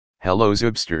Hello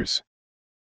Zoobsters.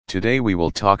 Today we will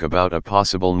talk about a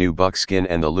possible new buck skin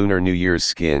and the Lunar New Year's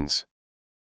skins.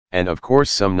 And of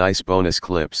course some nice bonus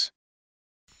clips.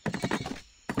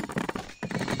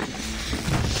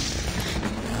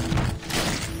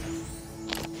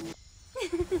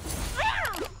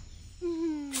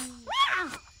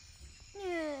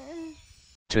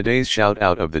 Today's shout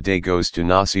out of the day goes to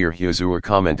Nasir Huzur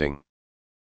commenting.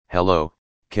 Hello,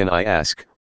 can I ask,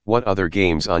 what other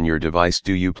games on your device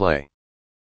do you play?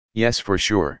 Yes, for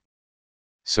sure.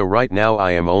 So right now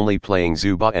I am only playing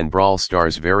Zooba and Brawl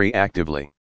Stars very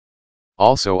actively.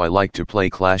 Also I like to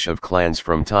play Clash of Clans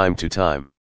from time to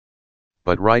time.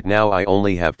 But right now I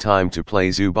only have time to play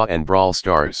Zooba and Brawl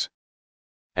Stars.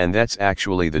 And that's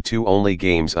actually the two only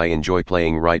games I enjoy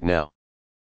playing right now.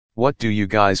 What do you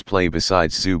guys play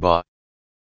besides Zooba?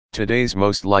 Today's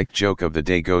most liked joke of the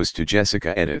day goes to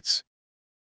Jessica Edits.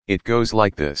 It goes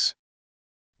like this.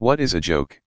 What is a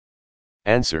joke?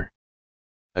 Answer.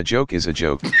 A joke is a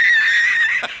joke.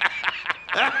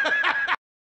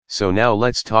 So now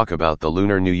let's talk about the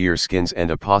Lunar New Year skins and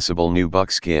a possible new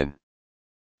buck skin.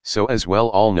 So as well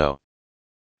all know,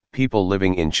 people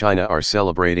living in China are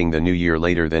celebrating the New Year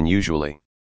later than usually.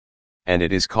 And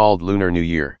it is called Lunar New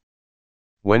Year.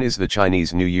 When is the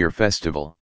Chinese New Year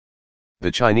festival?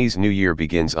 The Chinese New Year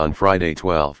begins on Friday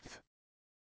 12th.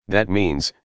 That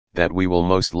means, that we will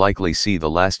most likely see the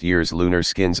last year's lunar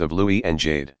skins of Louis and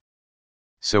Jade.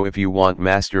 So if you want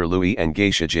Master Louis and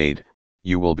Geisha Jade,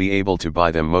 you will be able to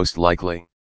buy them most likely.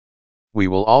 We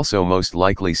will also most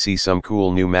likely see some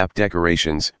cool new map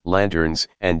decorations, lanterns,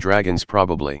 and dragons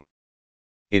probably.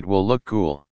 It will look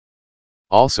cool.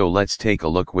 Also let's take a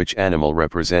look which animal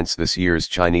represents this year's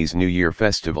Chinese New Year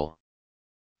festival.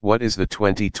 What is the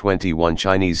 2021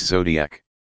 Chinese zodiac?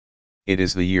 It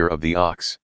is the year of the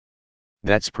ox.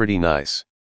 That's pretty nice.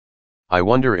 I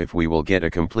wonder if we will get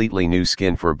a completely new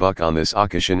skin for Buck on this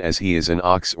occasion as he is an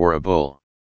ox or a bull.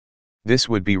 This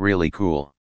would be really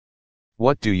cool.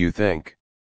 What do you think?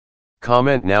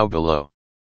 Comment now below.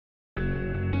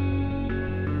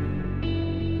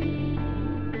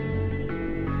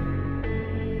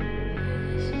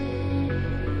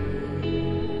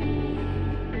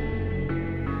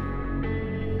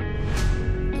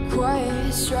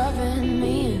 Quiet's driving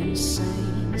me insane.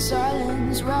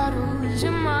 Silence rattles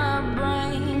in my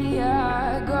brain.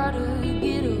 Yeah, I gotta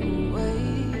get away.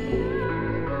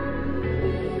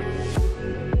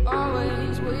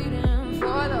 Always waiting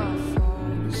for the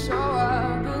phone, so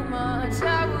I built my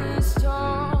towers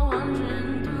tall,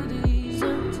 wandering through these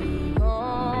empty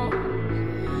halls.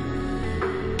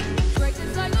 Break the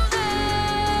cycle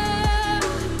now.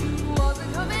 Walls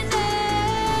are coming down.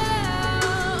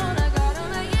 I gotta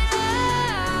make it out.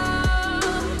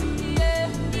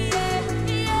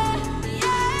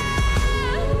 Yeah.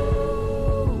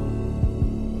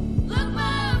 Look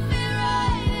my fear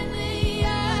right in the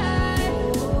eye.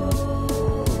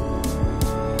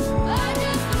 I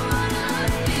just wanna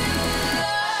feel alive.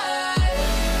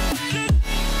 I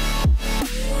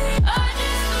just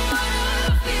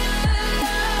wanna feel alive.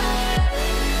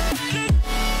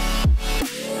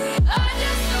 I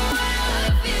just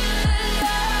wanna feel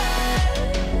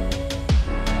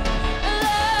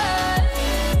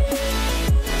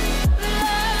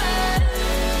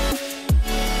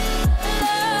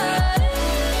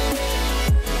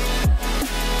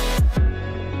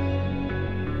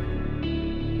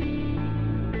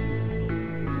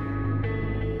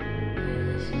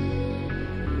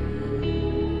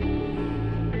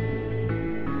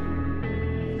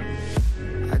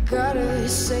I gotta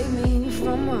save me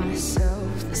from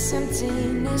myself. This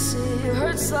emptiness, it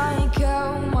hurts like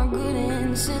hell. My good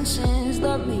intentions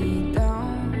let me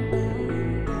down.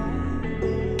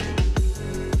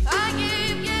 I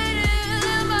keep getting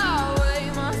in my way.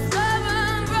 My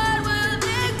stubborn pride will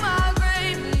dig my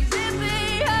grave. Please hit me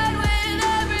hard with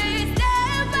every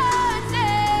step I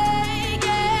take.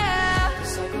 Yeah.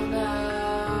 Cycle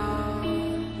down,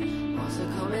 walls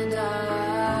are coming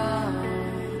down.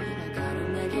 I gotta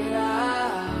make it out.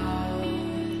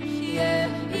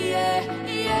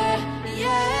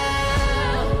 Yeah.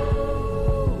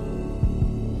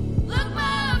 Look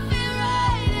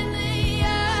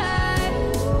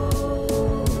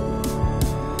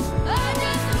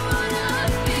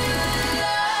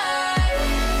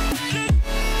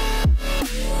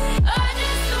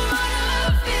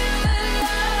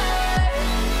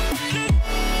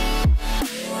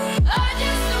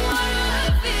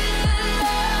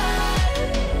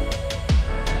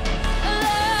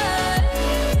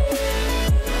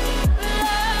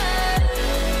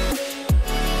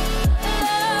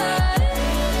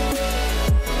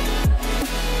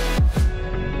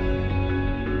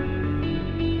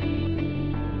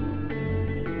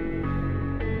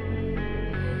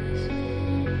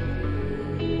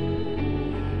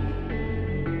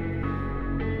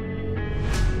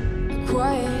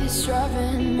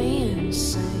driving me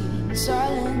insane.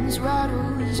 Silence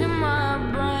rattles in my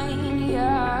brain.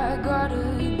 Yeah, I gotta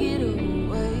get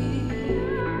away.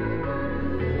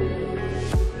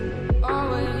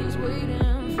 Always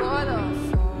waiting for the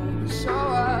fall, so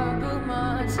I built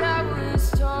my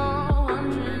towers tall,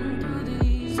 wandering through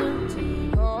these empty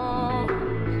halls.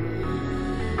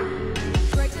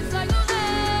 Break the cycle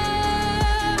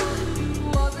now,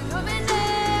 walls are coming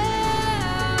down.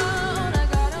 I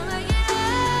gotta make it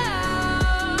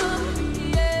out.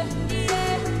 Yeah,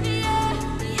 yeah, yeah,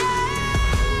 yeah.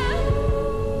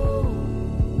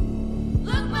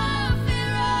 Look my fear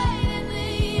right in the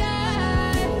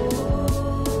eye.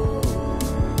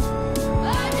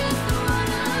 I just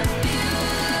wanna feel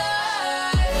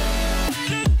alive.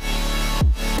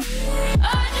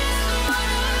 I just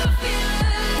wanna feel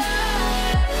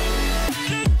alive.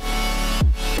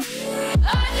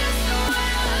 I just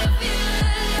wanna feel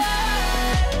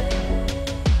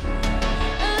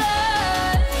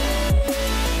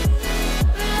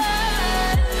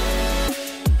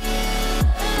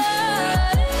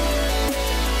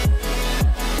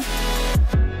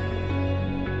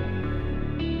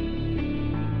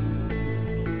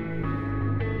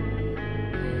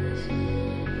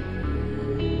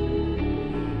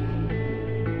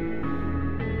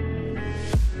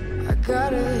I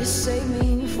gotta save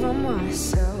me from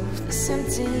myself. This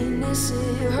emptiness,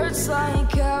 it hurts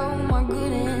like hell. My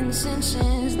good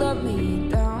intentions let me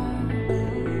down.